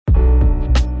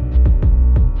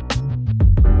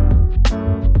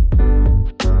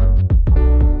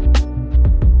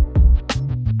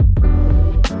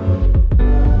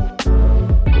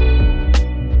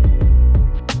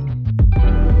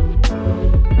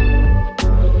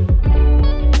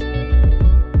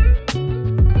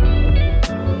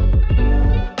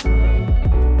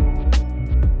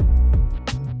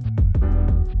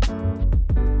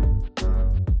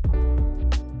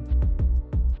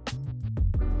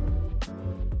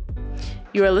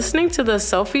You are listening to the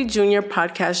Selfie Junior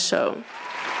Podcast Show.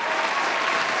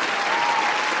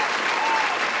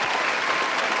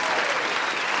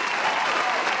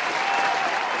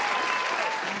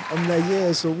 I'm like,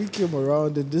 yeah, so we came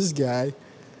around and this guy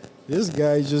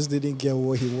just didn't get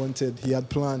what he wanted, he had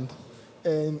planned.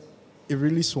 And it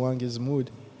really swung his mood.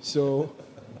 So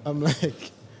I'm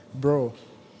like, bro,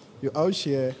 you're out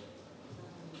here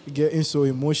getting so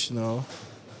emotional.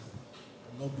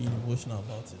 I'm not being emotional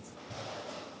about it.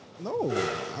 No,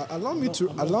 allow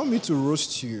me to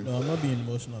roast you. No, I'm not being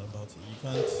emotional about it. You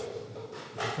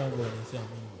can't go and say I'm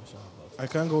being emotional about it. I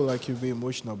can't go like you be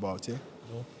emotional about it.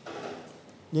 No,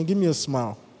 Yeah, give me a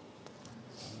smile.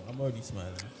 I'm already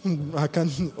smiling. I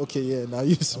can't. Okay, yeah, now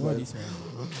you I'm smile. already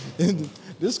smiling. And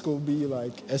this could be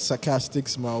like a sarcastic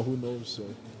smile. Who knows? So.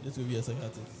 This will be a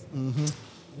sarcastic. Mm-hmm.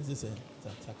 This is a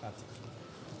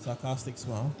sarcastic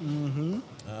smile. Mm-hmm.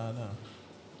 No,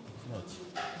 it's not.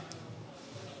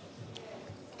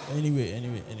 Anyway.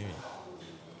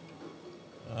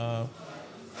 The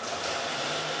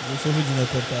Selfie Junior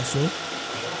Podcast Show.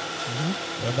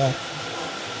 We're back.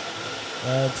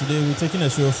 Today we're taking a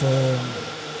show from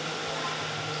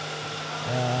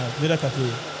Vida Cafe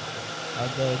at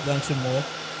the Junction Mall.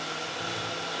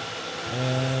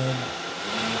 And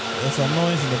there's some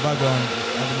noise in the background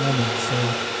at the moment, so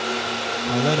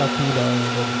I'll let that cool down and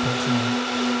then we'll continue.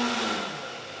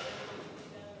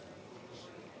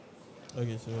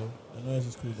 Okay, so the noise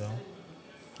is cool down.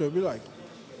 So it'll be like,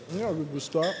 we will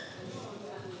start.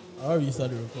 I already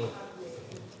started to record.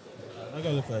 I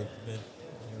gotta look like Ben.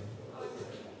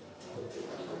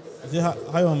 Is it how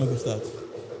you want me to start?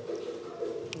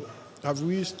 Have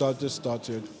we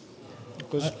started?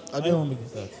 Because How you want me to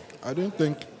start? I didn't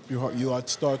think you had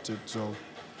started. So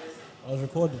I was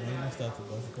recording. I didn't start it,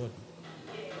 but I was recording.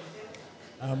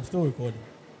 I'm still recording.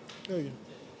 yeah.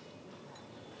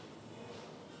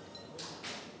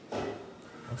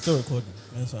 I'm still recording.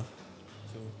 Yes, sir.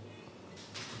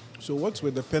 So what's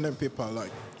with the pen and paper?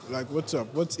 Like what's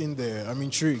up? What's in there? I'm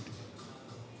intrigued.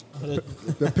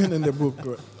 The pen and the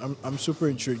book. I'm super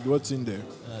intrigued. What's in there?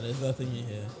 There's nothing in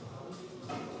here.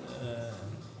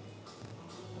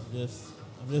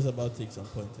 I'm just about to take some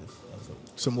pointers. That's all.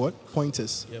 Some what?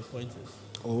 Pointers. Yeah, pointers.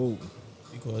 Oh,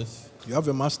 Because you have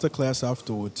a master class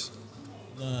afterwards.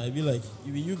 it'd be like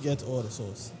if you get all the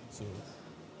sauce. So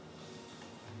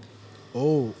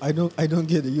Oh, I don't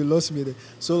get it. You lost me there.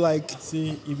 So like,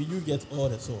 see, if you get all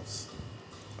the sauce,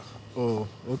 oh,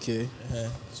 okay.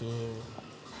 so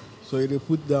So they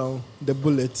put down the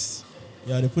bullets.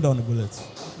 yeah, they put down the bullets.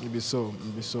 It be so.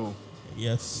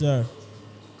 Yes, sir.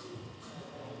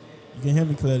 You can hear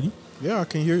me clearly? Yeah, I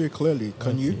can hear you clearly.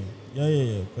 Can you?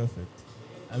 Yeah, perfect.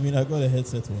 I mean, I got a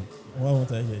headset on. Why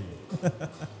won't I hear you?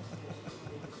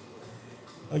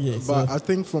 Okay, But so I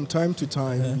think from time to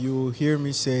time you hear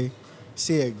me say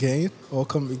again or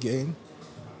come again.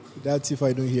 That's if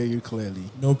I don't hear you clearly.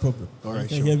 no problem. All right, you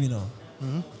can sure. hear me now.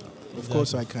 Mm-hmm. Of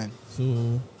course I can.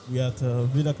 So we are at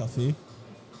Vida Cafe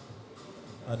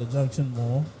at the Junction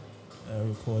Mall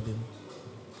recording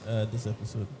this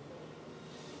episode.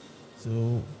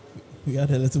 So we had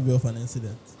a little bit of an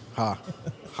incident.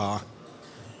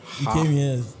 We came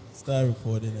here, started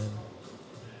recording, and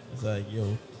it's like, yo,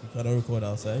 we cannot record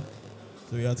outside.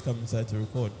 So we had to come inside to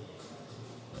record.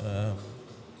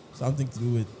 Something to do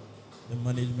with the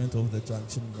management of the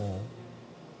Junction Mall.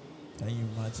 Can you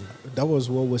imagine? That was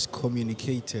what was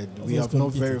communicated. We was have not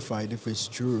communicated. verified if it's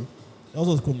true. That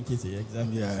was communicated,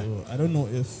 exactly. Yeah. So I don't know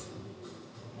if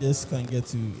this can get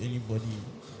to anybody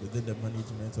within the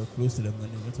management or close to the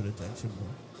management of the Junction Mall.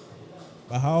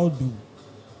 But how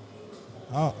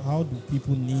do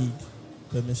people need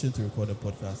permission to record a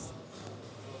podcast?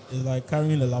 It's like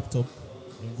carrying a laptop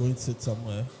and going to sit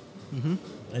somewhere Mm-hmm.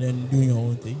 and then doing your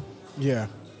own thing. Yeah.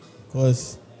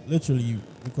 Because literally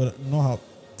we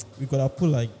could have put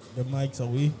like the mics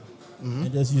away Mm-hmm.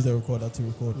 and just use the recorder to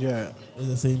record. Yeah. It's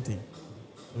the same thing.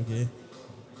 Okay?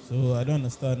 So I don't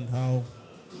understand how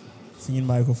seeing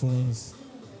microphones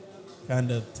kind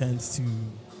of tends to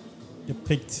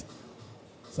depict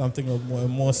something of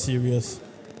more serious,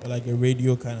 or like a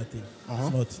radio kind of thing. Uh-huh.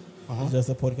 It's not. Uh-huh. It's just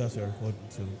a podcast you're recording.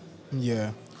 So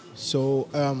Yeah. So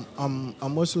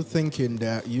I'm also thinking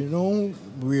that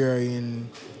we are in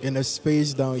a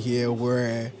space down here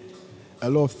where a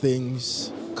lot of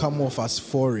things come off as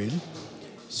foreign.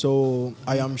 So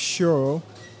I am sure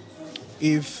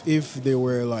if they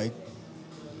were like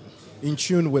in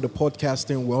tune with the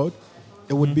podcasting world,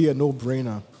 it would be a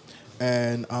no-brainer.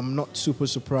 And I'm not super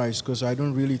surprised because I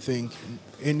don't really think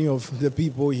any of the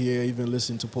people here even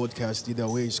listen to podcasts either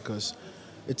ways because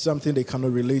it's something they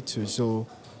cannot relate to. So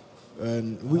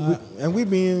And we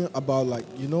being about like,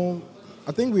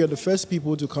 I think we are the first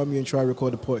people to come here and try to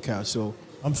record a podcast. So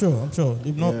I'm sure.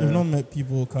 If not met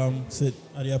people come sit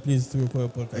at their place to record a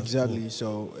podcast. exactly.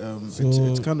 So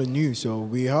it's kind of new. So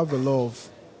we have a lot of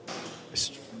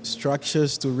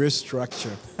structures to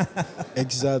restructure.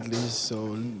 Exactly.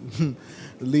 So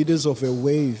leaders of a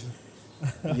wave.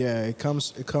 Yeah, it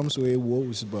comes with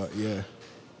woes, but yeah.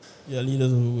 Yeah,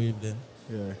 leaders of a wave then.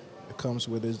 Yeah, it comes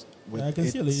with it. With I can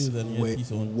see a lady with an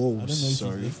earpiece on. I don't know if she's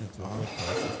Sorry. listening to a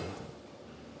podcast or something.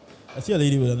 I see a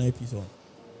lady with an earpiece on.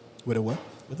 With a what?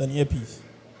 With an earpiece.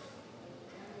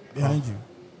 Behind you.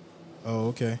 Oh,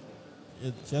 okay.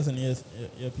 She has an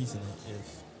earpiece in her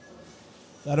ears.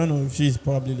 So I don't know if she's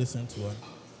probably listening to one.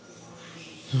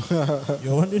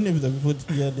 You're wondering if the people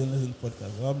here don't listen to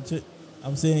podcasts. Well,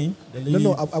 I'm saying the lady.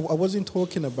 No, I wasn't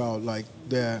talking about like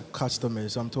their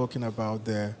customers. I'm talking about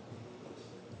their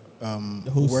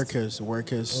The host.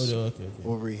 workers Oh, okay.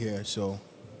 over here. So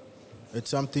it's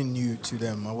something new to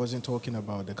them. I wasn't talking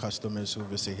about the customers who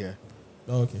visit here.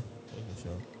 Oh, okay,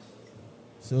 sure.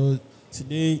 So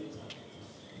today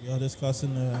we are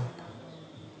discussing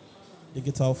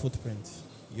digital footprint.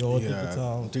 Your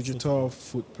digital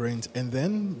footprint. And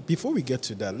then before we get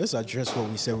to that, let's address what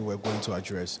we said we were going to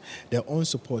address, their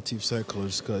unsupportive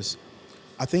circles, because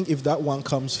I think if that one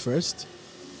comes first,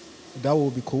 that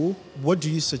will be cool. What do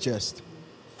you suggest?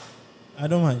 I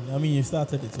don't mind. I mean, you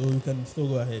started it, so you can still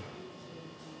go ahead.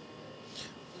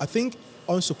 I think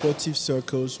unsupportive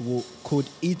circles could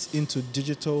eat into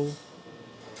digital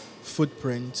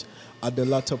footprint at the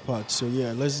latter part. So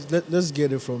yeah, let's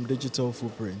get it from digital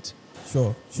footprint.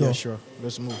 Sure. Yeah, sure.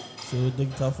 Let's move. So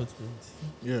digital footprint.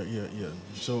 Yeah.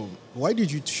 So why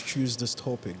did you choose this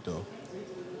topic though?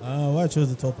 Why I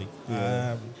chose the topic?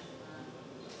 Yeah.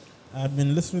 I've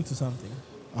been listening to something.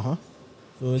 Uh-huh.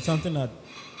 So it's something that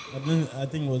I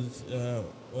think was I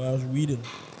was reading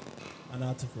an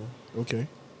article Okay.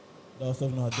 that was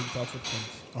talking about digital footprint.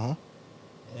 Uh-huh.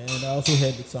 And I also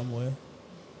heard it somewhere.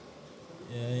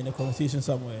 In a conversation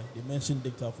somewhere, they mentioned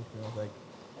digital footprint. I was like,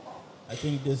 I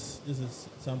think this is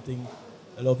something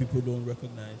a lot of people don't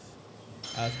recognize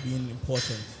as being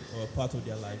important or a part of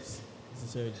their lives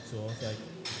necessarily. So I was like,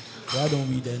 why don't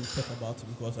we then talk about it?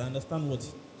 Because I understand what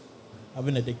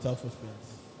having a digital footprint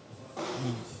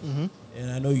means. Mm-hmm.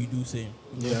 And I know you do same.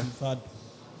 Because Yeah. we've had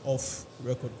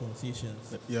off-record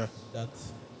conversations Yeah. that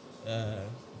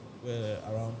were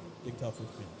around digital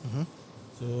footprint. Mm-hmm.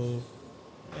 So,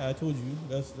 yeah, I told you,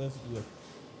 let's do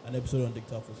an episode on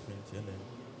digital footprint and then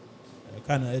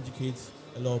kind of educate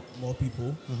a lot more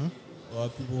people Mm-hmm. or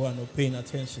people who are not paying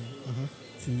attention Mm-hmm.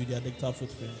 to their digital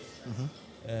footprint Mm-hmm.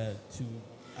 to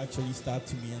actually start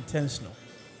to be intentional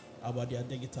about their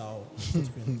digital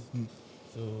footprint.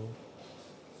 So,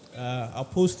 I'll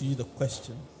pose to you the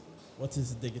question: what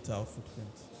is digital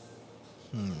footprint?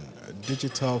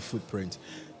 Digital footprint.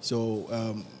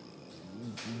 So,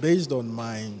 based on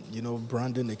my,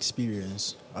 branding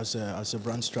experience as a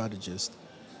brand strategist,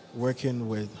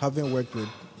 having worked with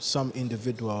some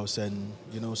individuals and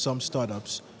some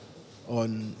startups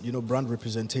on brand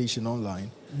representation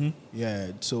online. Mm-hmm.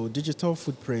 Yeah. So digital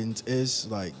footprint is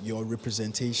like your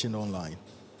representation online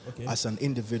Okay. as an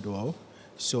individual.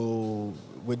 So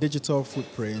with digital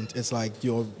footprint, it's like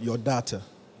your data.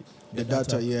 The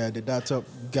data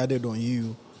gathered on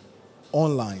you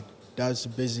online. That's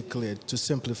basically it, to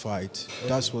simplify it. Okay.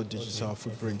 That's what digital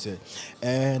footprint is.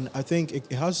 And I think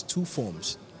it has two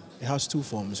forms.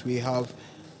 We have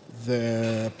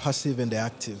the passive and the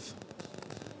active.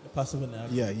 The passive and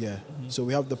active. Yeah. Mm-hmm. So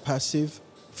we have the passive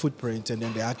footprint and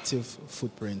then the active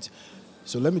footprint.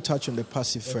 So let me touch on the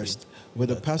passive first. With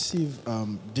the passive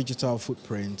digital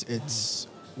footprint, it's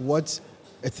what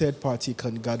a third party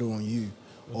can gather on you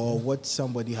or what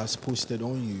somebody has posted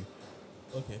on you.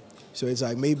 Okay. So it's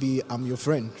like maybe I'm your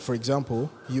friend. For example,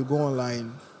 you go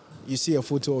online, you see a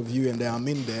photo of you and then I'm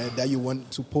in there that you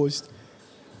want to post.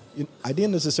 I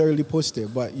didn't necessarily post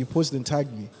it, but you post and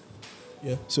tag me.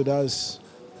 Yeah. So that's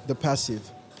the passive.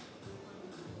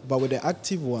 But with the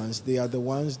active ones, they are the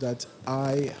ones that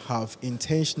I have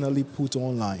intentionally put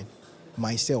online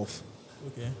myself.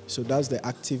 Okay. So that's the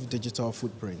active digital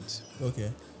footprint.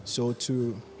 Okay. So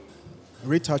to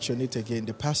retouch on it again,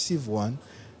 the passive one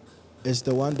is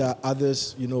the one that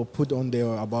others, put on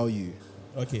there about you.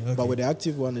 Okay. But with the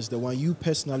active one is the one you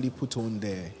personally put on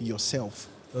there yourself.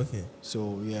 Okay.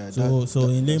 So yeah. So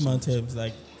in layman terms,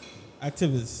 like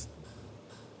active is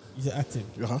active.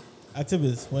 Uh-huh. Active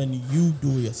is when you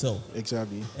do it yourself,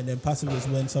 Exactly. and then passive is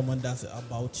when someone does it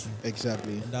about you.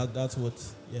 Exactly. And that's what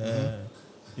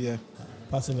Yeah.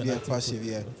 passive and Yeah, active. passive,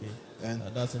 yeah. Okay. And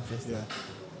That's interesting.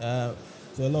 yeah.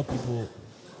 to a lot of people,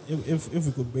 if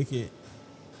we could break it,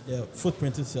 the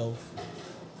footprint itself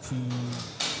to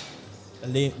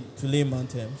layman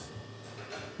terms,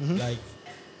 like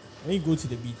when you go to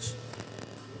the beach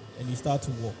and you start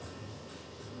to walk,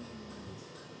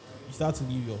 you start to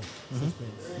leave your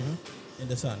footprint in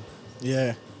the sand.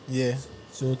 Yeah.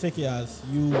 So take it as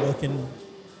you walking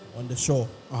on the shore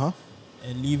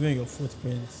and leaving your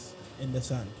footprints in the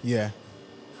sand. Yeah.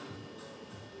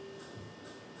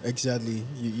 Exactly.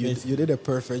 You did a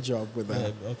perfect job with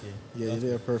that. Yeah, okay. Yeah, you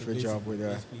did a perfect job with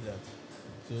that. Basically that.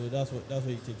 So that's what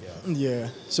you take care of. Yeah.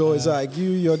 So it's like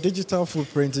your digital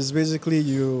footprint is basically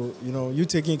you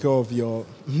taking care of your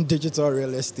digital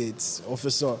real estate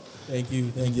officer. Thank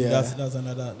you. Yeah. That's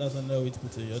another way to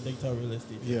put it. Your digital real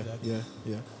estate. Yeah. Exactly.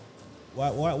 Yeah.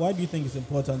 Why do you think it's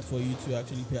important for you to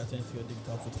actually pay attention to your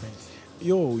digital footprint?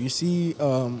 You see,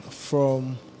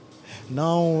 from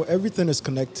now everything is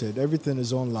connected, everything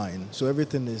is online, so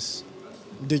everything is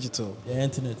digital. The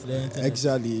internet.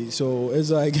 Exactly. So it's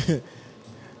like,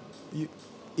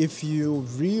 if you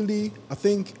really, I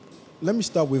think, let me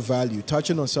start with value,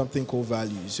 touching on something called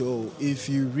value. So if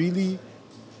you really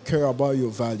care about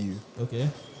your value, okay,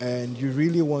 and you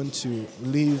really want to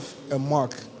leave a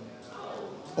mark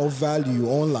of value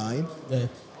online, yeah.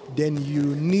 then you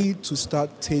need to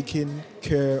start taking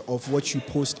care of what you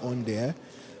post on there.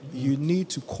 You need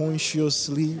to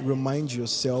consciously remind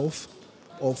yourself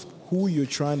of who you're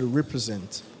trying to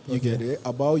represent. You get it?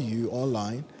 About you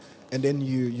online. And then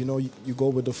you go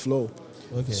with the flow.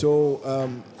 Okay. So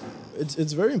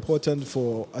it's very important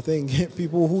for, I think,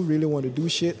 people who really want to do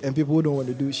shit and people who don't want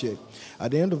to do shit.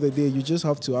 At the end of the day, you just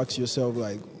have to ask yourself,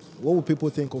 like, what will people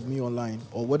think of me online?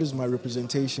 Or what is my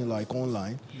representation like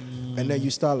online? And then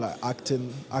you start like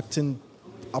acting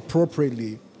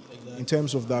appropriately in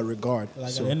terms of that regard.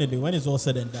 Like at the end of the day, when it's all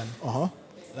said and done,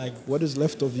 like what is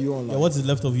left of you online? Yeah, what is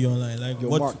left of you online? Like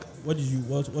your mark. What's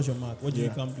your mark? What did you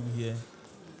come do here?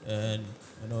 And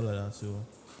all of that. So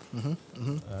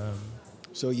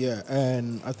So yeah,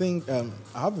 and I think I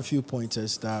have a few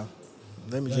pointers that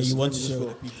let me just share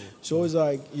with people. So it's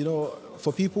like,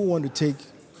 for people who want to take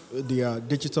their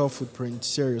digital footprint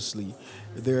seriously,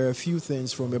 there are a few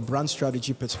things from a brand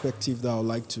strategy perspective that I would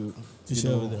like to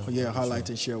share with them. Yeah, highlight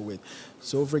and share with.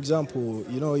 So for example,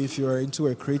 if you're into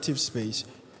a creative space,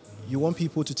 you want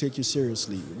people to take you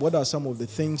seriously. What are some of the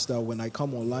things that when I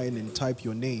come online and type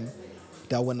your name,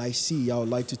 that when I see, I would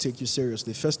like to take you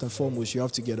seriously? First and foremost, you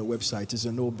have to get a website. It's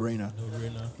a no-brainer.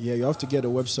 Yeah, you have to get a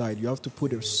website. You have to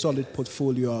put a solid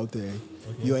portfolio out there.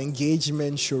 Okay. Your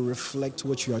engagement should reflect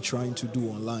what you are trying to do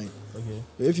online. Okay.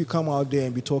 If you come out there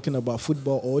and be talking about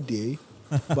football all day,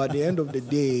 but at the end of the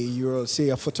day, you're, say,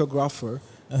 a photographer,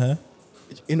 they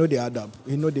add up.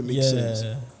 They make sense.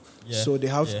 Yeah. So they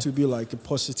have to be like a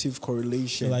positive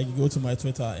correlation. So like you go to my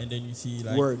Twitter and then you see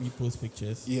like me post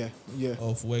pictures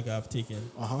of work I've taken.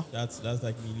 That's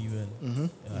like me leaving.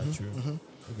 True.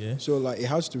 Okay. So like it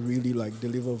has to really like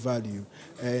deliver value.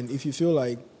 And if you feel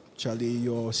like, Charlie,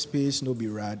 your space no be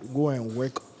rad, go and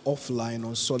work offline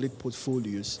on solid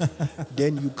portfolios.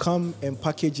 Then you come and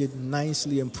package it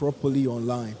nicely and properly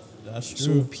online. That's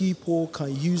true. So people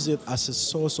can use it as a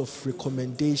source of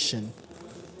recommendation.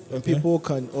 And people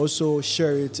can also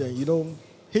share it and,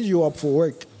 hit you up for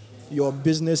work, your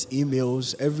business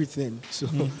emails, everything. So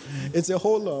it's a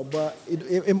whole lot, but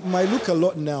it might look a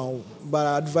lot now, but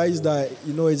I advise that,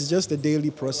 it's just a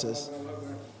daily process.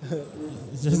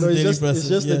 It's just a daily process. It's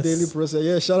just a daily process.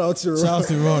 Yeah, shout out to Ron. Shout out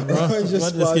to Ron, bro. Ron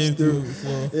just came through.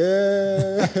 So.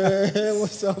 Yeah.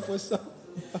 What's up?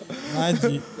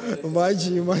 My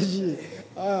G.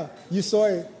 You saw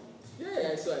it?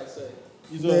 Yeah, I saw it.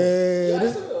 This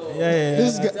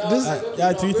guy,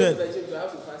 I tweeted.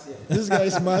 This guy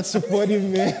is mad supportive,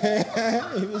 man.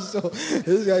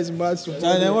 This guy is mad supportive.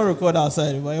 I never record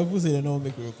outside, but people say they don't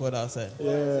make a record outside.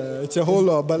 Yeah, it's a whole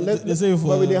lot. But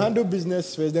but we handle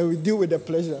business first, then we deal with the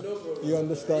pleasure. You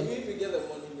understand? If we get the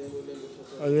money, then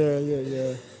we'll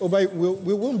yeah. Oh, but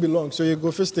we won't be long. So you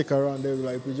go first, stick around. Then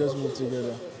we just move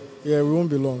together. Yeah, we won't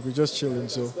be long. We're just chilling.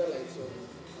 So.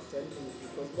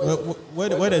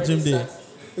 Where the gym day?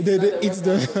 It's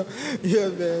the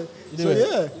man. So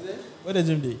yeah. Where the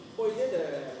gym day?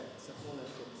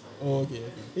 Oh, okay.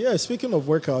 Yeah, speaking of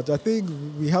workout, I think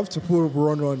we have to put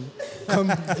Ron on. Come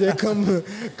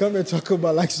and talk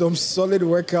about like some solid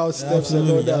workout steps and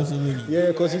all that. Absolutely. Yeah,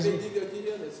 because he's.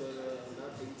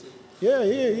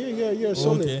 Yeah.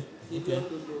 Solid. Okay.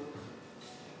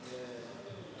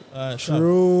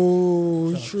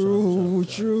 True.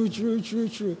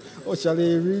 Oh,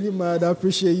 Charlie, really mad. I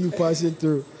appreciate you passing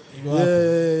through.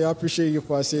 I appreciate you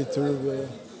passing through, man.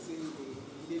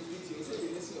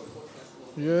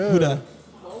 Yeah. Who that?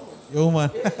 Your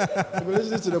woman. You been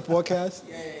listening to the podcast?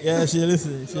 Yeah, she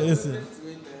listened. She listened.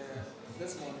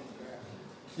 This morning,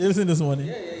 You listened this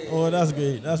morning? Oh, that's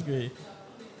great. That's great.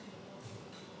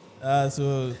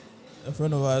 So a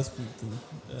friend of ours speak to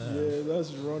Yeah,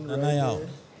 that's Ron right Nanaya,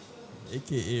 there.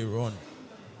 aka Ron.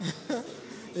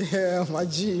 Yeah, my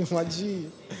G.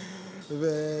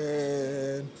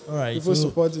 Man. All right. People So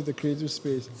supporting the creative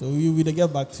space. we to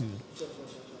get back to.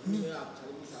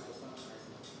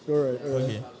 All right.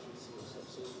 Okay.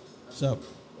 Sharp.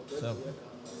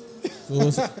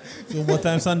 So what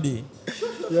time Sunday?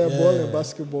 Yeah, Yeah. ball and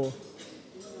basketball.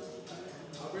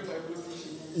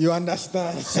 You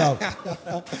understand? Sharp.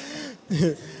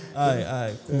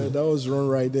 Alright, cool. Yeah, that was Ron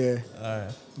right there.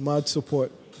 Alright. Mad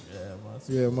support. Yeah, man.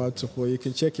 Yeah, mad support. You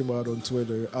can check him out on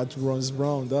Twitter at Ron's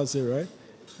Brown. That's it, right?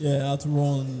 Yeah, at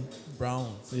Ron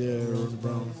Brown. Yeah, Ron's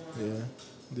Brown. Yeah.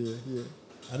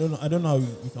 I don't know how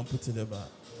we can put it there, but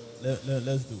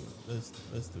let's do it.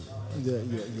 Let's do it.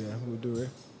 Yeah. We'll do it.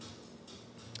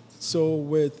 So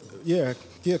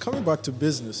coming back to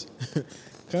business.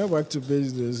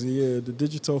 The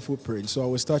digital footprint. So I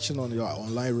was touching on your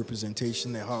online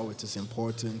representation and how it is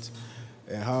important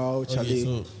and how Okay,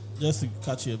 so just to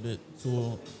catch you a bit,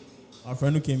 so our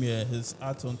friend who came here, his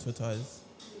art on Twitter is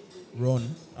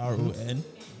Ron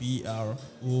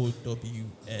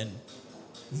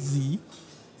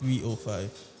RONBROWNZ305.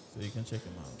 So you can check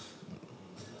him out.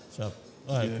 Sharp.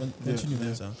 All right,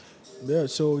 continue, Sam. Yeah,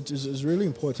 so it's really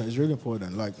important. It's really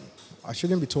important. Like, I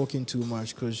shouldn't be talking too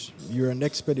much because you're an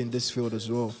expert in this field as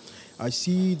well. I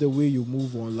see the way you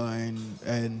move online,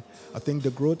 and I think the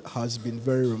growth has been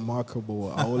very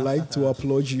remarkable. I would like to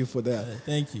applaud you for that.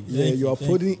 Thank you. Yeah, you are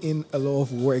putting in a lot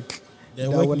of work.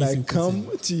 That when I come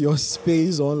to your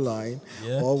space online,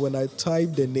 or when I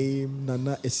type the name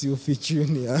Nana Esiofi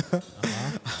Jr.,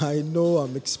 I know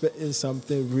I'm expecting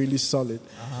something really solid.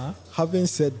 Having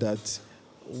said that,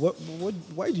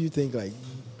 why do you think like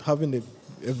having a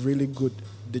really good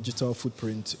digital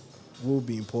footprint will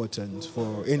be important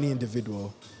for any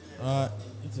individual?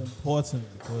 It's important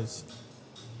because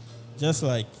just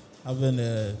like having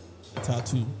a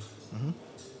tattoo,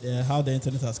 how the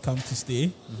internet has come to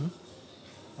stay,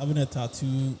 having a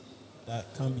tattoo that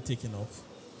can't be taken off.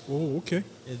 Oh, okay.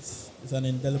 It's an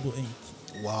indelible ink.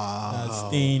 Wow. That's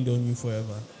stained on you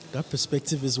forever. That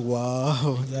perspective is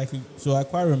wow. Exactly. So I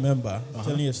quite remember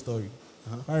telling you a story.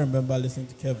 I remember listening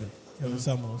to Kevin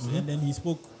Samuels, and then he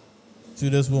spoke to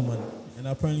this woman, and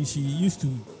apparently she used to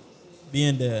be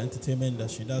in the entertainment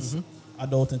industry. That's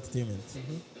adult entertainment.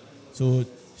 So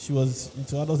she was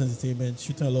into adult entertainment,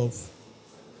 shooting a lot of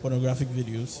pornographic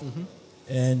videos,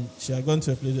 and she had gone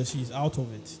to a place where she's out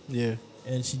of it. Yeah.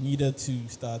 And she needed to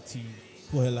start to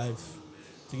put her life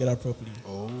together properly.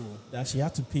 Oh. That she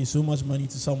had to pay so much money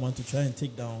to someone to try and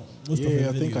take down most of her videos. Yeah,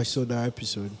 I think I saw that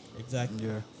episode. Exactly.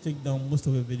 Yeah. Take down most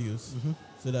of her videos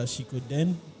so that she could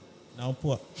then now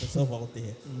put herself out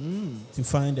there to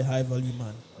find a high value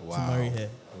man to marry her.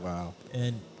 Wow.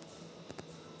 And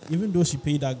even though she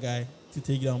paid that guy to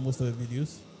take down most of her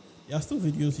videos, there are still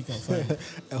videos you can find.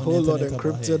 A on whole the lot internet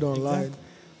about encrypted her. online.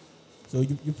 Exactly. So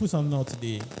you put something out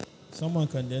today, someone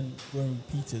can then go and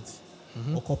repeat it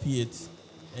or copy it,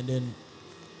 and then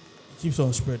it keeps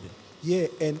on spreading. Yeah,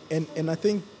 and I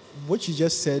think what you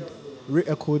just said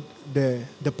re-echoed the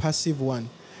passive one,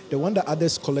 the one that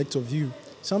others collect of you.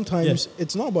 Sometimes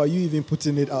it's not about you even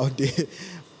putting it out there.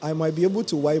 I might be able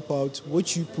to wipe out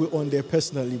what you put on there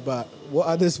personally, but what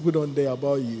others put on there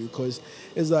about you, because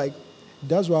it's like,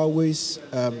 that's why I always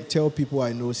tell people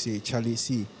I know, say, Charlie,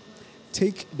 see,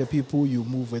 take the people you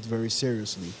move with very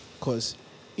seriously, because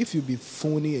if you be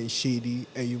phony and shady,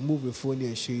 and you move with phony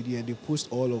and shady, and they post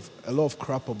a lot of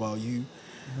crap about you,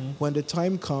 when the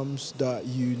time comes that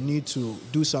you need to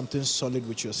do something solid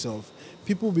with yourself,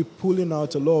 people will be pulling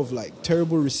out a lot of like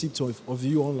terrible receipts of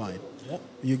you online. Yep.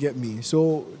 You get me?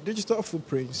 So digital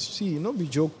footprints, see, not be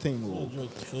joke thing. No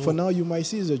joke. So For now, you might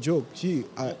see it's a joke. Gee,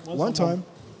 one time,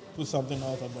 put something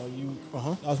out about you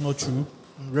that's not true,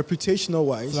 reputational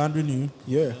wise, slandering you.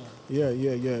 Yeah,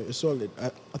 it's solid.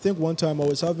 I think one time I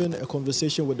was having a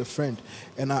conversation with a friend,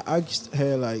 and I asked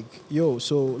her like, yo,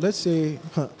 so let's say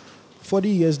 40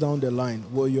 years down the line,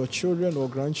 will your children or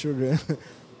grandchildren,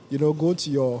 go to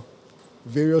your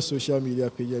various social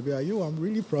media pages and be like, yo, I'm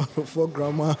really proud of what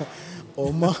grandma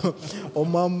or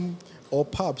mom or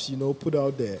pops, put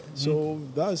out there. So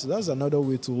that's another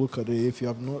way to look at it if you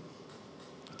have not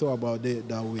thought about it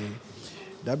that way.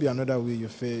 That'd be another way you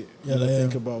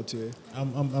think about it.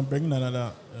 I'm bringing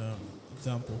another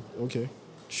example. Okay,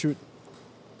 shoot.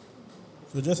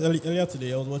 So just earlier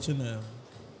today, I was watching a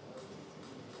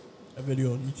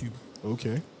video on YouTube.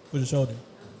 Okay. Coach Sheldon.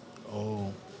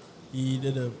 Oh. He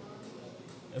did a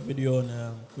video on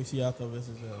Kwesi Arthur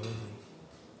versus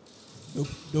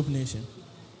Dope Nation.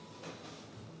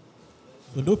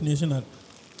 So Dope Nation had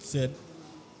said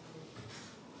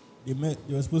they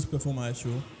were supposed to perform at a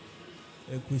show.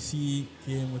 Kwesi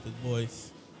came with his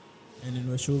boys, and then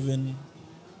were shoving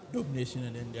Dope Nation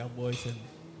and then their boys, and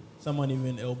someone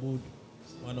even elbowed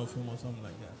one of them or something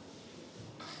like that.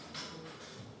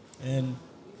 And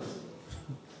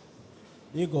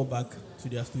they go back to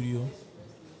their studio,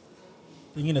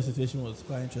 thinking the situation was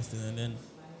quite interesting, and then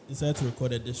decided to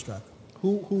record a diss track.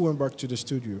 Who went back to the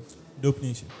studio? Dope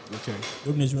Nation. Okay.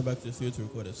 Dope Nation went back to the studio to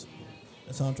record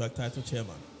a soundtrack titled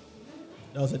Chairman.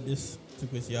 That was a diss to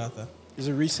Kwesi Arthur. Is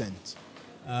it recent?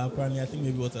 Apparently, I think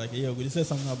maybe it was like a year ago. They said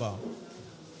something about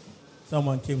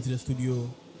someone came to the studio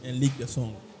and leaked the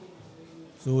song.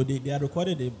 So they had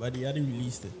recorded it, but they hadn't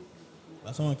released it.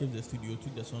 But someone came to the studio,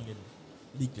 took the song and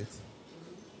leaked it.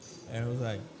 And I was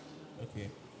like, okay.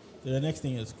 So the next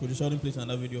thing is, Coach Sheldon plays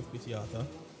another video of Kwesi Arthur,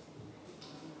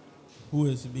 who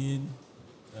is being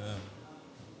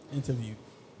interviewed.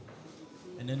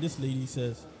 And then this lady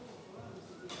says,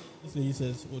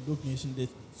 oh, Dope Nation did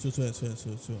so and so and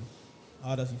so. So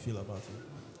how does he feel about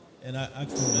it? And I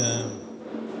asked him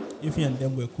if he and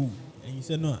them were cool. And he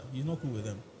said, no, he's not cool with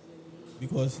them.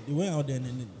 Because they went out there and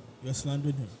they were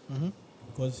slandering him. Mm-hmm.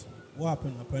 Because what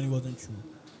happened apparently wasn't true.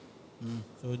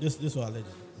 So this was alleged,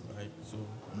 right? So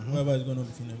whoever is going to be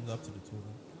between them is up to the two of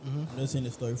them. I'm just saying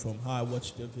the story from how I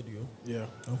watched the video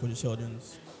on Coach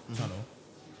Sheldon's channel.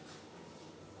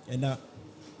 And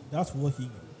that's what he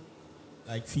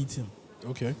feeds him.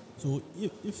 Okay. So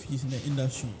if he's in the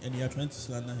industry and you are trying to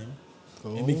slander him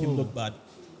and make him look bad,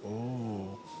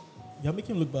 you're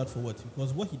making him look bad for what?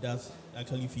 Because what he does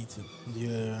actually feeds him.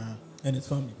 Yeah. And his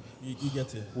family. You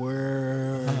get it.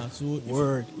 Word. So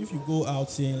if you go out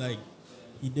saying like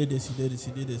he did this,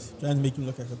 trying to make him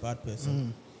look like a bad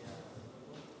person,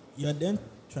 you're then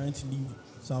trying to leave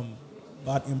some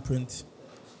bad imprint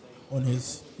on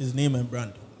his name and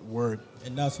brand. Word.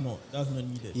 And that's not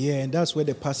needed. Yeah, and that's where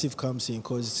the passive comes in.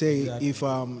 Because say Exactly.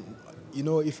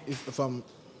 if I'm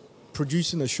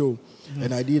producing a show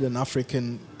and I did an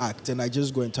African act and I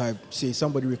just go and type, say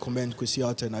somebody recommend Kwesi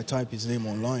Arthur and I type his name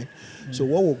online. So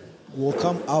what will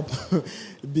come up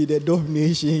be the Dope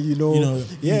Nation, You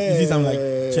see something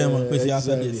like Chairman Kwesi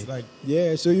Arthur exactly. this, like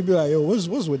Yeah, so you'd be like, yo, what's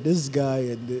with this guy?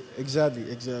 And exactly.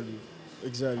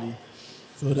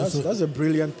 so That's a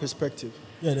brilliant perspective.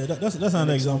 yeah, that's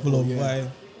another example of why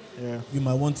you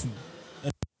might want to.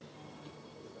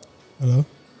 Hello.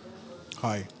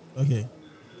 Hi. Okay.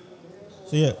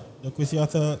 So yeah, the Kwesi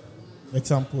Arthur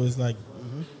example is like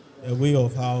a way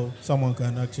of how someone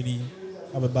can actually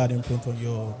have a bad imprint on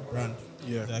your brand.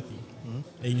 Yeah. Exactly.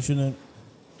 And you shouldn't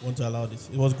want to allow this.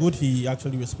 It was good he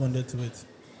actually responded to it.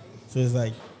 So it's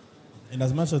like, and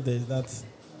as much as there's that's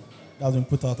been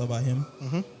put out about him,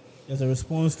 there's a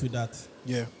response to that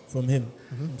from him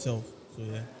himself. So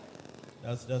yeah,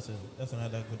 that's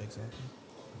another good example.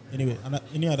 Anyway,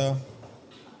 any other?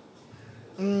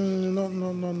 No,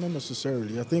 not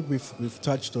necessarily. I think we've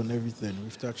touched on everything.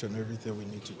 We've touched on everything we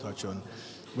need to touch on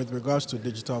with regards to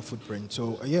digital footprint.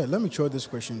 So let me throw this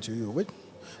question to you.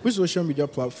 Which social media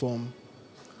platform?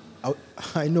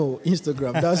 I know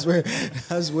Instagram. That's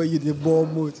where you the ball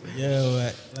most. Yeah,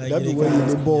 right. That's where you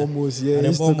the ball most. Yeah,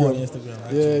 Instagram.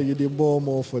 Instagram Yeah, you the ball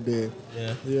more for there.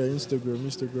 Yeah. Yeah,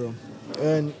 Instagram.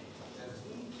 And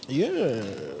yeah.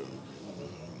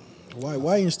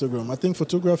 Why Instagram? I think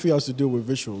photography has to do with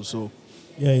visuals, so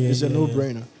it's a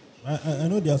no-brainer. I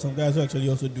know there are some guys who actually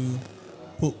also do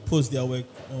post their work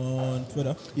on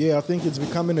Twitter. Yeah, I think it's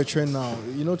becoming a trend now.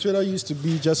 Twitter used to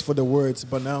be just for the words,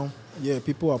 but now,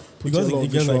 people are putting Because a lot it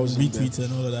of gets like visuals in there. retweets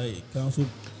and all of that. It can also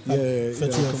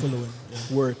fetch you a following.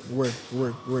 Yeah.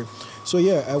 Word. So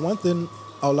one thing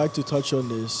I would like to touch on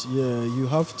is you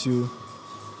have to.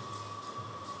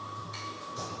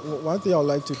 One thing I would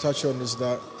like to touch on is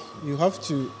that you have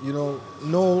to,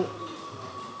 know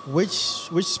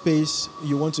which space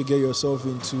you want to get yourself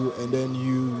into, and then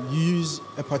you use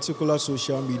a particular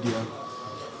social media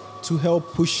to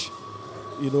help push,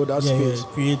 that space. Yeah,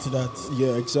 create that.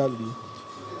 Yeah,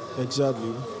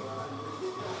 exactly.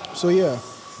 So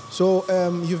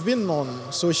you've been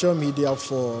on social media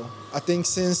for, I think,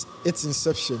 since its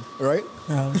inception, right?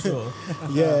 I'm sure.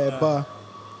 Yeah, but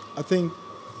I think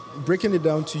breaking it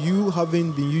down to you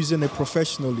having been using it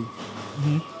professionally,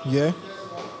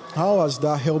 how has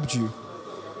that helped you?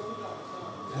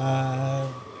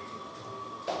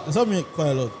 It's helped me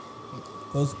quite a lot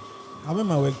because having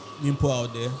my work being put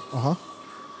out there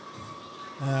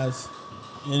has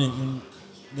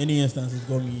many instances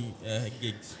got me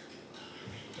gigs.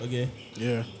 Okay,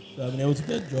 Yeah. so I've been able to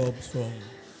get jobs from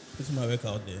putting my work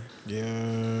out there. Yeah.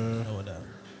 And all that.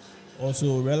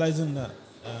 Also realizing that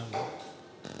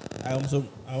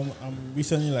I'm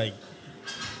recently like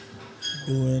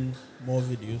doing more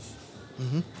videos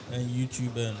and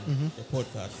YouTube and the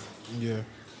podcast. Yeah.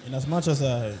 And as much as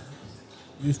I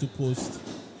used to post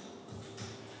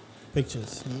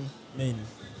pictures, mainly,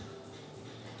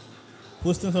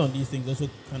 posting some of these things also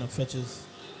kind of fetches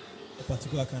a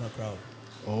particular kind of crowd.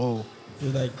 Oh. So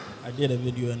like I did a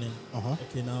video and then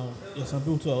okay, now there's some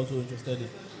people who are also interested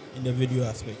in the video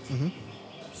aspect.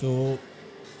 So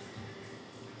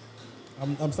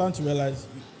I'm starting to realize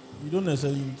you don't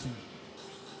necessarily need to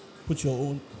put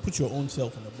your own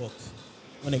self in a box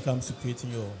when it comes to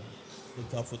creating your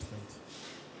digital footprint.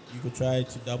 You could try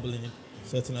to dabble in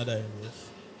certain other areas,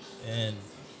 and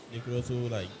they could also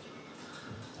like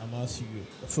amass you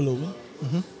a following,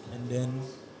 and then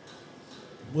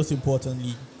most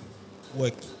importantly,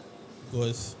 work,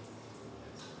 because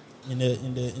in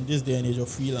this day and age of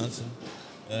freelancing,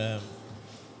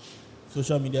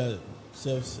 social media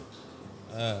serves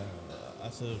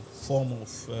as a form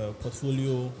of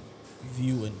portfolio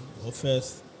viewing or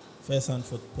first-hand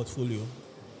portfolio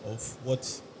of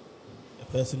what a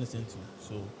person is into.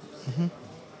 So,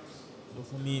 so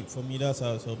for me, that's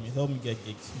how it's helped me. It helped me get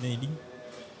gigs mainly.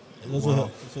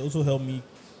 It's also helped me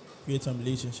create some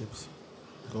relationships.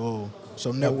 Oh,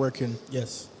 some networking.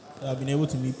 Yes, I've been able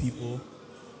to meet people.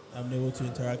 I've been able to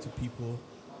interact with people,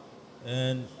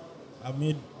 and I've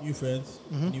made new friends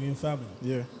and even family.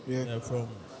 Yeah. From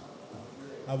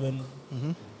having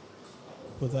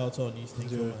put out all these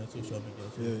things on my social media.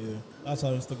 So that's how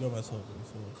Instagram has helped me.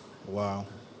 So Wow.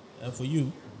 and for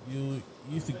you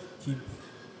used to keep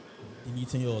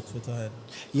deleting your Twitter and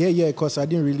Yeah, because I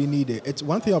didn't really need it. It's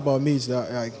one thing about me is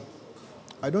that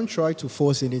I don't try to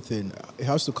force anything. It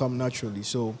has to come naturally.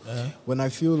 So when I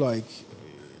feel like,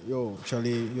 yo,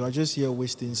 Charlie, you are just here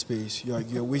wasting space.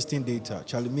 You're wasting data.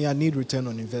 Charlie, me, I need return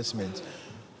on investment.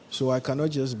 So I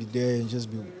cannot just be there and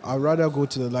just be. I'd rather go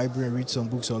to the library and read some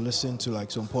books or listen to like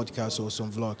some podcasts or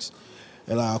some vlogs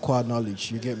and like acquire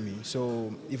knowledge. You get me?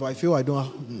 So if I feel I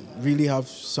don't really have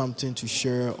something to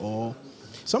share or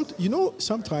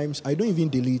sometimes I don't even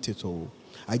delete it all.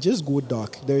 I just go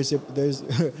dark. I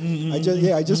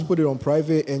just put it on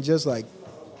private and just like,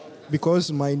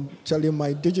 because my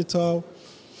digital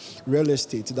real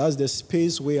estate, that's the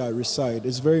space where I reside.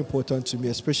 It's very important to me,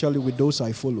 especially with those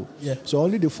I follow. Yeah. So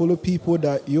only they follow people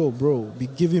that, be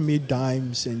giving me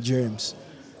dimes and gems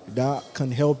that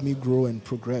can help me grow and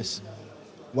progress.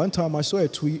 One time I saw a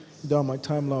tweet down my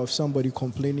timeline of somebody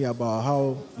complaining about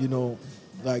how,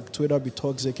 like Twitter be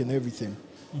toxic and everything.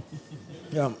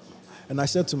 Yeah. And I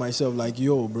said to myself, like,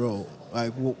 yo, bro,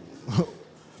 like,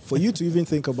 for you to even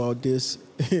think about this,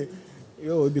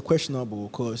 it'd be questionable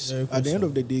because at the end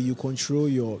of the day, you control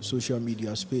your social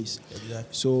media space. Exactly.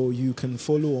 So you can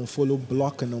follow, unfollow,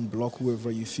 block and unblock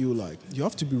whoever you feel like. You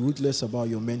have to be ruthless about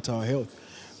your mental health.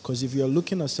 Because if you're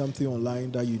looking at something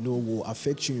online that will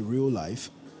affect you in real life,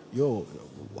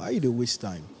 why do you waste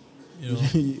time? You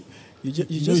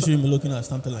shouldn't be looking at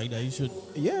something like that. You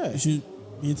should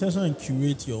be intentional and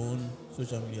curate your own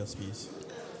social media space.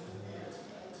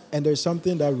 And there's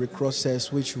something that Rick Ross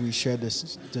says, which we share the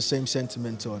same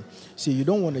sentiment on. See, you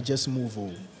don't want to just move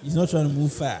on. He's not trying to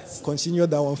move fast. Continue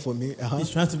that one for me. He's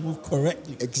trying to move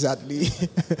correctly. Exactly.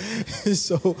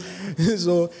 So it's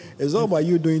all about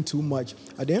you doing too much.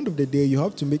 At the end of the day, you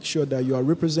have to make sure that you are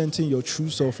representing your true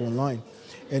self online.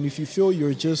 And if you feel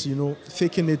you're just,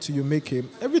 faking it till you make it,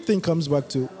 everything comes back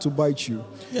to bite you.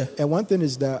 Yeah. And one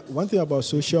thing about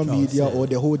social media or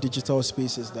the whole digital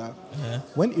space is that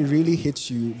when it really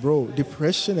hits you, bro,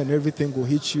 depression and everything will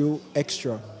hit you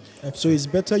extra. So it's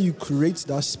better you create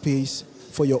that space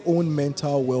for your own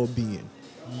mental well-being.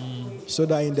 So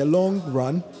that in the long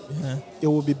run, it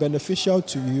will be beneficial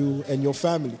to you and your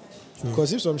family.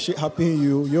 Because if some shit happen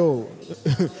to you,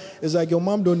 it's like your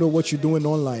mom don't know what you're doing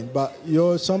online, but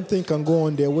something can go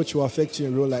on there which will affect you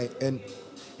in real life, and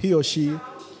he or she,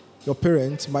 your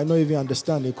parents, might not even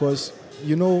understand it because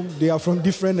they are from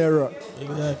different era.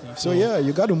 Exactly. So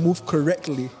you got to move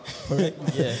correctly.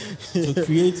 Correctly, yeah. So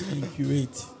create and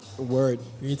curate. Word.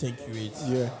 Create and curate.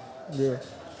 Yeah.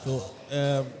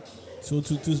 So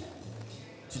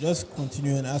to just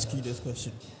continue and ask you this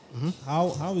question,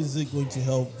 how is it going to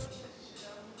help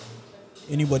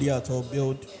anybody at all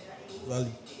build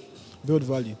value? Build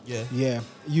value. Yeah.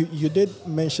 You did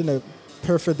mention a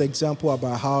perfect example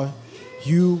about how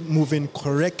you moving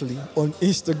correctly on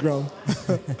Instagram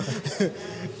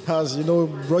has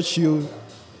brought you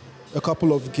a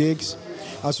couple of gigs.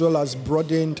 as well as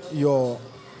broadened your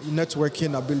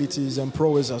networking abilities and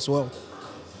prowess as well.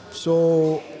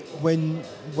 So when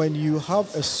you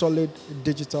have a solid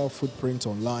digital footprint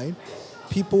online,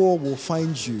 people will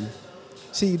find you.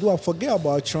 See, do I forget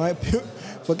about trying?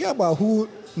 Forget about who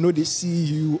know they see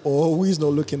you or who is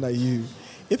not looking at you.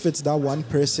 If it's that one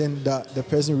person that the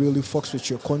person really fucks with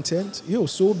your content,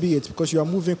 so be it, because you are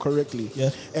moving correctly. Yeah.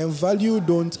 And value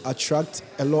don't attract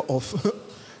a lot of,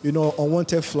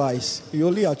 unwanted flies. You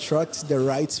only attract the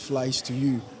right flies to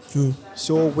you. True.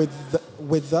 So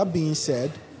with that being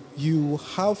said, you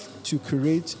have to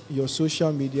create your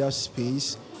social media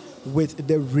space with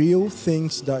the real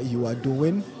things that you are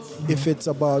doing. Mm-hmm. If it's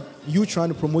about you trying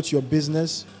to promote your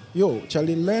business,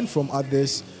 Charlie, learn from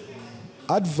others,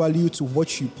 add value to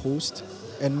what you post,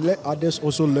 and let others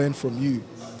also learn from you.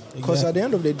 Because at the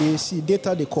end of the day, see,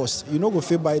 data they cost. You know, go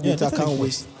feel by data can't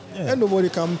waste. Yeah. And nobody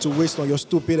come to waste on your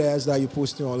stupid ass that you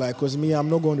posting online. Because me, I'm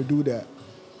not going to do that.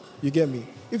 You get me?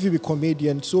 If you be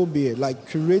comedian, so be it. Like,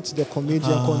 create the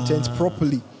comedian content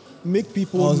properly. Make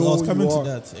people know I was coming you are, to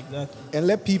that, exactly. and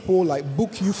let people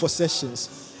book you for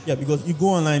sessions. Yeah, because you go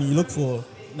online, you look for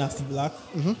Nasty Black.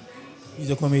 Mm-hmm. He's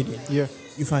a comedian. Yeah.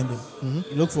 You find him. Mm-hmm.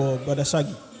 You look for Brother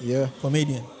Shaggy. Yeah.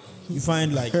 Comedian. You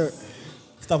find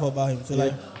stuff about him. So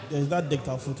there's that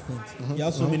digital footprint. Mm-hmm. He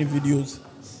has so many videos,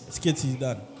 skits he's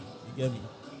done. You get me?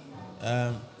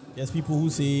 There's people who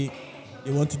say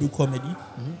they want to do comedy,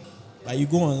 but you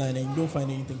go online and you don't find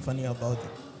anything funny about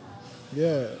it.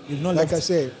 Yeah. Not like I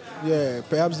said,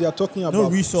 perhaps they are talking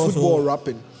about football or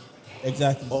rapping.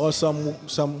 Exactly. Or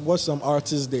what some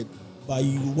artists did. But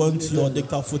you want your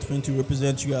digital footprint to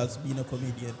represent you as being a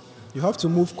comedian. You have to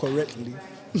move correctly.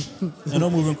 You're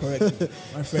not moving correctly,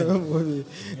 my friend.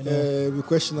 Be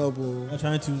questionable. I'm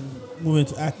trying to move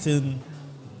into acting.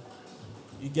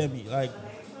 You get me? Like,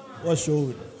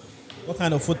 what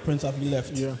kind of footprints have you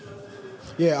left? Yeah.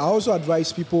 Yeah, I also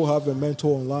advise people have a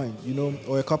mentor online,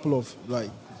 or a couple of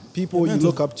people you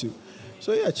look up to.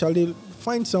 So Charlie,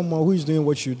 find someone who is doing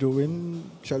what you're doing.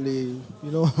 Charlie,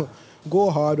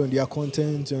 go hard on their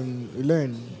content and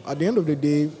learn. At the end of the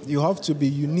day, you have to be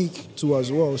unique too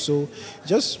as well. So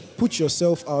just put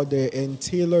yourself out there and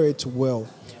tailor it well.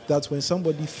 That when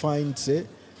somebody finds it,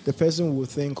 the person will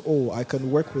think, oh, I can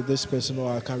work with this person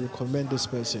or I can recommend this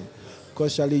person.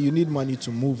 Because, Charlie, you need money to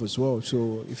move as well.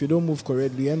 So if you don't move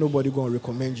correctly, ain't nobody going to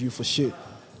recommend you for shit.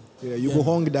 You go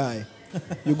hung die.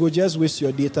 You go just waste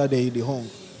your data there in the home.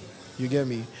 You get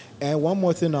me? And one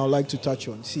more thing I would like to touch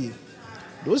on. See,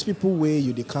 those people where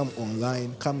they come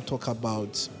online, come talk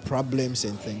about problems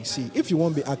and things. See, if you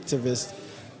want to be activist,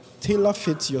 tailor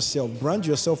fit yourself, brand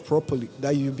yourself properly,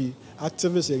 that you be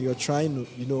activist and you're trying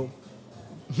to,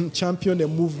 champion a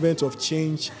movement of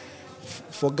change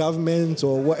for government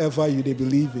or whatever they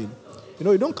believe in.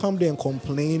 You don't come there and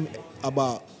complain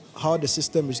about how the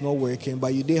system is not working,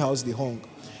 but you house the hung.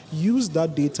 Use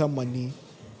that data money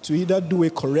to either do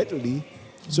it correctly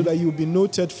so that you'll be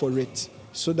noted for it,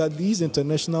 so that these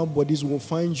international bodies will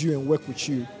find you and work with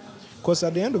you. Because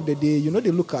at the end of the day,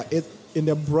 they look at it in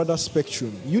a broader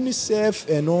spectrum. UNICEF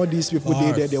and all these people,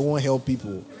 they won't help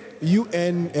people.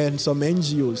 UN and some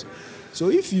NGOs. So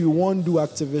if you want to do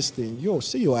activist thing,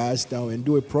 sit your ass down and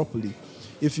do it properly.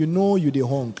 If you know you the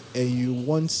hunk and you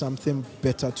want something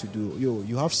better to do,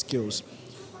 you have skills.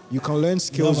 You can learn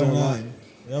skills online.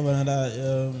 We have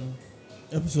another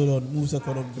episode on Moves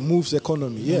Economy. Moves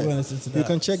Economy, yeah. You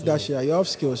can check that shit. You have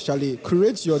skills, Charlie.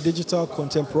 Create your digital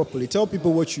content properly. Tell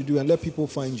people what you do and let people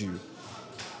find you.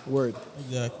 Word.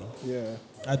 Exactly. Yeah.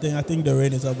 I think the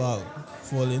rain is about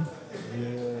falling.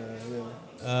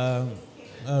 Yeah.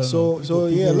 So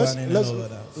yeah,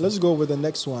 let's go with the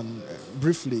next one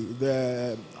briefly.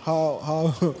 The how.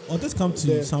 I'll just come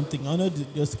to something. I know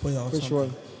just to point out which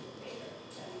something.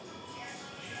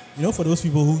 One? For those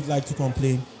people who like to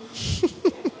complain.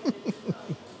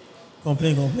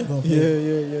 complain.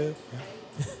 Yeah.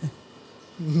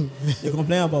 They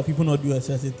complain about people not doing a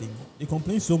certain thing. They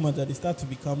complain so much that they start to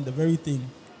become the very thing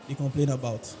they complain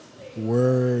about.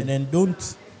 Word. And then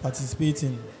don't participate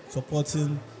in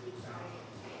supporting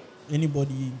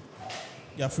anybody,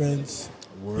 their friends,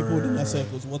 people in their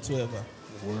circles, whatsoever.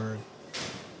 Word.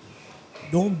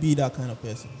 Don't be that kind of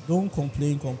person. Don't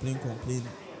complain,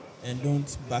 and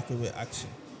don't back away action.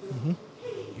 Mm-hmm.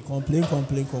 You complain.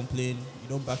 You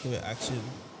don't back away action.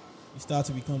 You start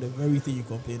to become the very thing you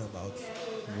complain about.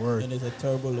 Word. And it's a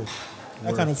terrible look.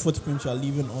 That kind of footprint you are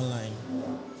leaving online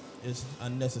is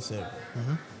unnecessary.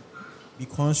 Mm-hmm. Be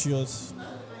conscious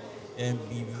and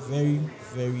be very,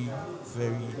 very,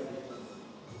 very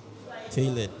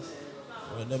tailored.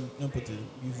 Or let me put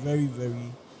it. Be very,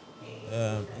 very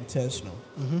intentional.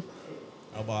 Mm-hmm.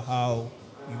 about how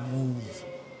we move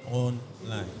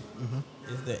online.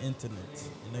 It's the internet.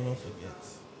 You never forget.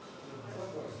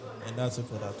 And that's it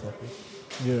for that topic.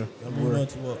 Yeah. We're moving on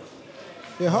to what?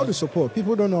 Yeah, how to support.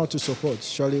 People don't know how to support,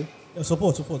 Charlie. Yeah,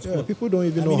 support. Yeah, people don't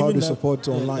even know how to support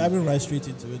online. Diving right straight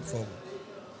into it from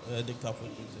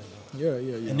dictaphone. Yeah.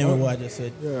 And then what I just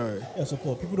said. Yeah.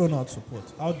 Support. People don't know how to support.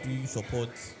 How do you support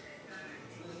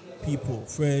people,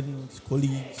 friends,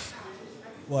 colleagues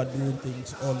who are doing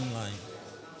things online?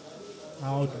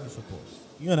 How do you support?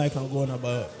 You and I can go on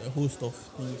about a host of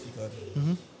things you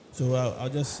can. So I'll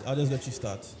just let you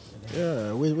start.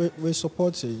 Yeah, we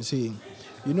support it. See,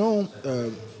 you know,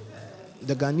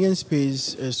 the Ghanaian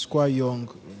space is quite young,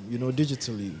 you know,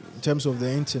 digitally in terms of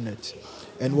the internet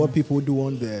and what people do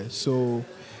on there. So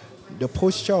the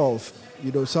posture of,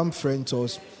 you know, some friends or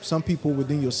some people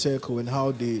within your circle and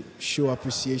how they show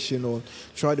appreciation or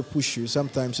try to push you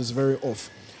sometimes is very off.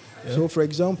 Yeah. So, for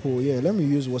example, let me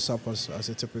use WhatsApp as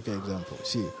a typical example.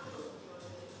 See,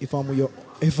 if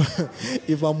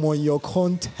I'm on your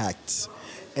contacts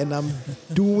and I'm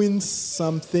doing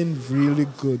something really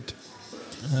good,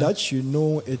 that you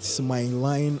know it's my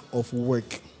line of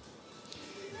work,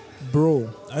 bro.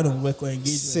 I don't work or engage.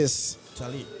 Sis,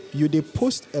 Charlie. You they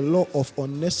post a lot of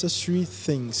unnecessary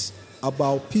things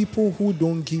about people who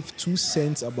don't give 2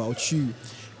 cents about you.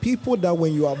 People that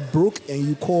when you are broke and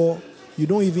you call, you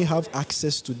don't even have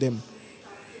access to them.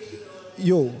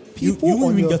 Yo, people you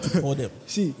on even your get to call them.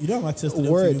 See, you don't have access to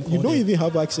them. You don't even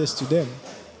have access to them.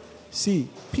 See,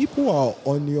 people are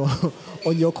on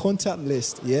your contact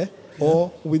list,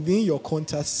 or within your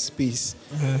contact space,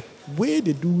 where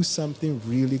they do something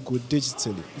really good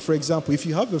digitally. For example, if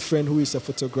you have a friend who is a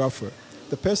photographer,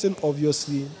 the person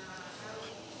obviously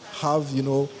have, you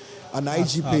know, an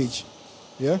IG page.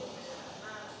 Yeah?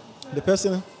 The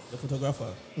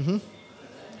photographer.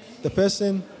 The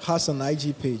person has an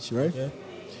IG page, right? Yeah.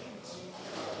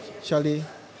 Charlie,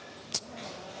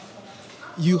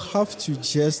 you have to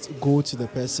just go to the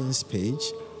person's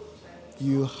page.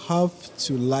 You have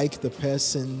to like the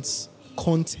person's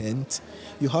content.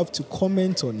 You have to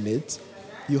comment on it.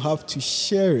 You have to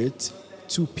share it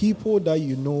to people that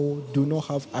you know do not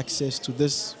have access to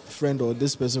this friend or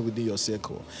this person within your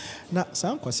circle. Now,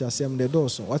 some question the door.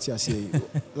 So what you say?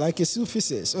 Like a Sylvie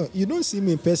says, you don't see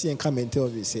me in person and come and tell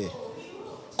me, say,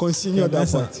 continue that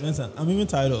part. Vincent, I'm even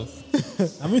tired of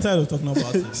talking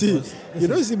about it. See, you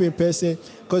don't see me in person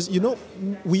because you know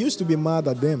we used to be mad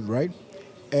at them, right?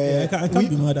 I can't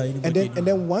be mad at anybody. And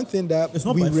then one thing that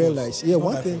we realized,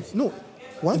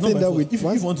 one thing that we if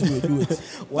you want to do it, do it.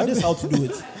 That is how to do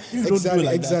it. If you don't do it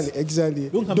like that, exactly.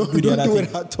 Don't do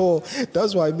it at all.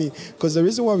 That's what I mean. Because the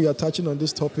reason why we are touching on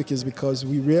this topic is because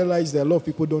we realize that a lot of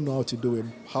people don't know how to do it.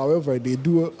 However, they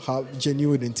do have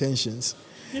genuine intentions.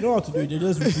 They know how to do it. They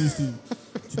just refuse to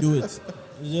do it.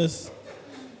 They just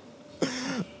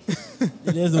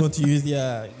don't want to use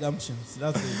their gumptions.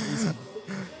 That's it.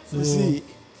 So, see,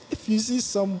 if you see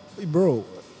some, bro,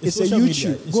 it's a YouTube.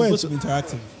 Media. It's supposed to be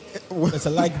interactive. There's a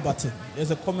like button.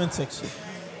 There's a comment section.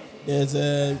 There's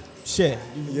a share.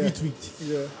 You retweet.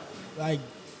 Yeah. Like,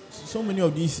 so many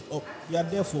of these, they are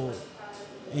there for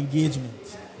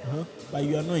engagement. But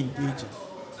you are not engaging.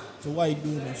 So what are you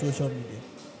doing on social media?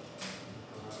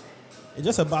 It's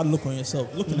just a bad look on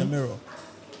yourself. Look in the mirror.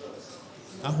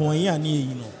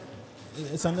 You know,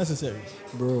 it's unnecessary.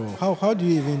 Bro, how do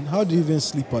you even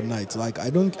sleep at night? Like I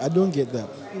don't get that.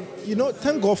 You know,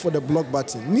 thank God for the block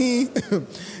button. Me,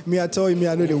 I tell you,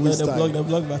 I know the waste time. The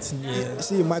block button, yeah.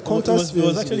 See, my contact it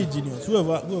was actually genius.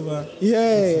 Whoever.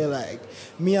 Yeah, like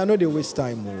me, I know the waste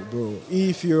time, bro.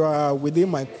 If you are within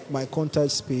my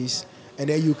contact space and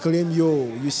then you claim,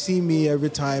 you see me every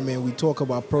time and we talk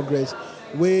about progress,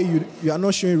 where you are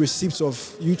not showing receipts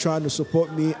of you trying to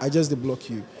support me, I just block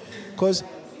you. Because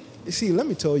see, let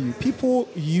me tell you, people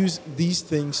use these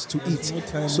things to eat. No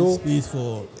time space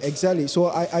for exactly. So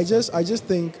I just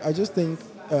think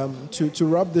to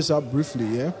wrap this up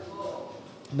briefly, yeah.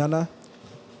 Nana,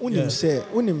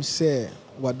 unim say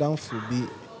wadamfo bi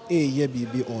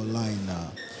be online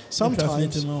now.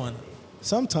 Sometimes,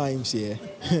 yeah.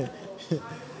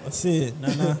 I say,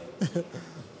 Nana,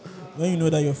 when you know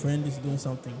that your friend is doing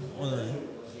something online,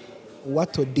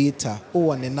 what or data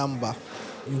and a number?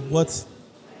 You what?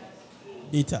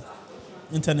 Data,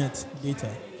 internet data.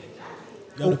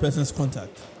 You have the person's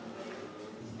contact.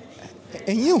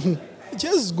 And you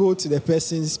just go to the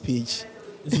person's page.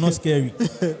 It's not scary.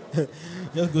 Just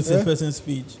go to the person's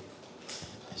page.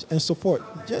 And support.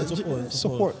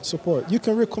 Support. You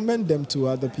can recommend them to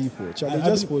other people.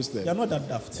 Just post them. They're not that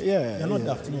daft. Yeah. They're not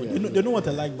daft. No. They know what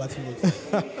a like button looks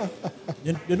like.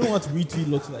 They know what retweet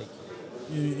looks like.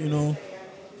 You know.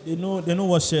 they know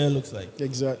what share looks like.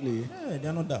 Exactly. Yeah,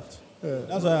 they're not daft. Yeah.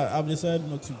 That's why I've decided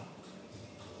not to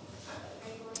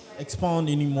expound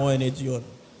any more energy on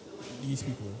these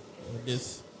people or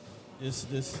this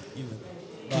event.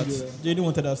 But Yeah. JD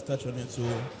wanted us to touch on it, so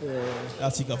Yeah.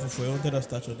 that's Ikafufu. He wanted us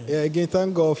to touch on it. Yeah. Again,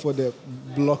 thank God for the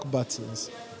block buttons.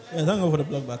 Yeah, thank God for the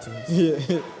block buttons.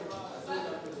 Yeah.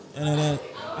 And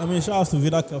then, shout out to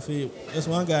Vida Cafe. There's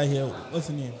one guy here. What's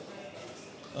his name?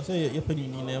 I'll say you're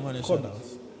putting in name and shout out.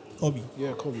 Kobe.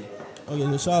 Yeah, Kobe. Okay,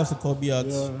 so shout out to Kobe at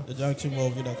Yeah. the Junction Mall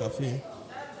Vida Cafe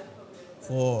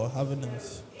for having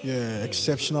us. Yeah,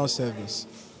 exceptional service.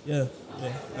 Yeah,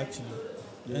 actually.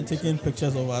 And taking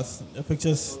pictures of us. The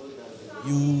pictures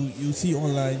you see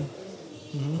online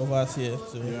of us here.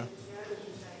 So Yeah.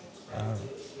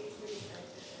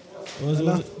 was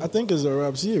it, I think it's a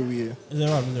wrap. See you here. is it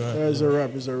rap? Yeah, it's a wrap.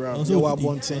 It's a wrap. Also, You we are did-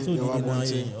 one thing. also we You are did now, one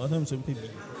thing. yeah. Also, some people.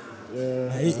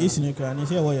 Yeah. It's in Ukraine. It's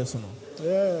here. What you know? Yeah.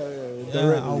 Yeah, I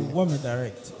Directly. want me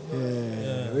direct.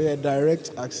 Yeah. We had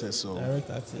direct access. So. Direct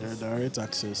access. Yeah, direct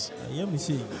access. Yeah, me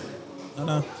see.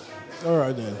 Nana, All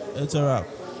right then. it's a wrap.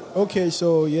 Okay,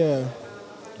 so yeah,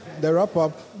 the wrap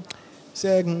up.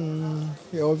 Say,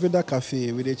 yeah, Vida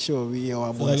Cafe with the show. We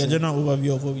are So like a general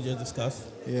overview of what we just discussed.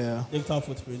 Yeah. Digital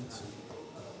footprint.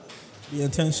 Be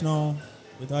intentional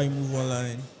with how you move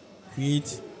online.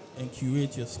 Create and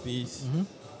curate your space.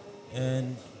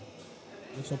 And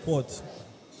the support.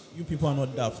 You people are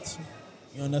not daft.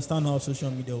 You understand how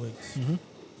social media works.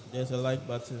 There's a like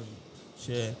button,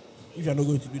 share. If you're not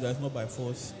going to do that, it's not by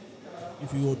force.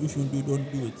 If you do,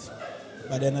 don't do it.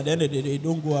 But then at the end of the day,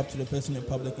 don't go up to the person in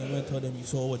public and go and tell them you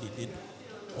saw what they did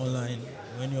online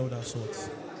or any of that sort.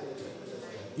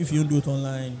 If you don't do it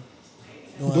online,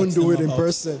 Don't ask do them it in about-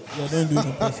 person. Yeah, don't do it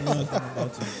in person. Don't ask them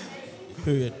about it.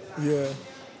 Period. Yeah.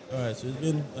 All right, so it's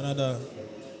been another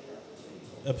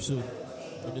episode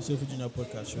of the Sophie Junior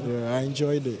Podcast Show. Yeah, I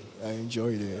enjoyed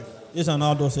it. This is an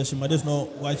outdoor session, but this is not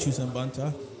white shoes and banter.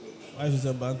 White shoes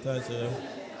and banter is a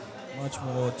much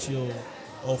more chill,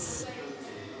 off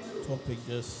topic,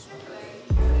 just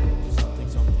something.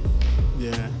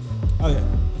 Yeah. Okay,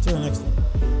 until the next time.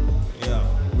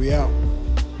 Yeah. We out.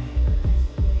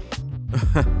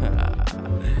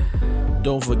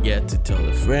 Don't forget to tell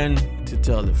a friend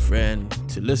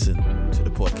to listen to the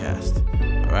podcast.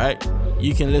 All right?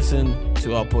 You can listen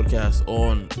to our podcast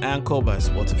on Anchor by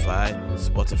Spotify,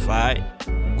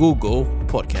 Google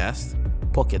Podcast,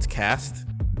 Pocket Cast,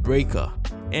 Breaker,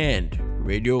 and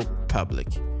Radio Public.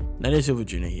 Nane Silver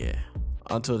Jr. here.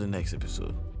 Until the next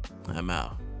episode, I'm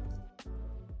out.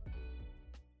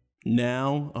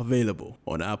 Now available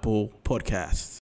on Apple Podcasts.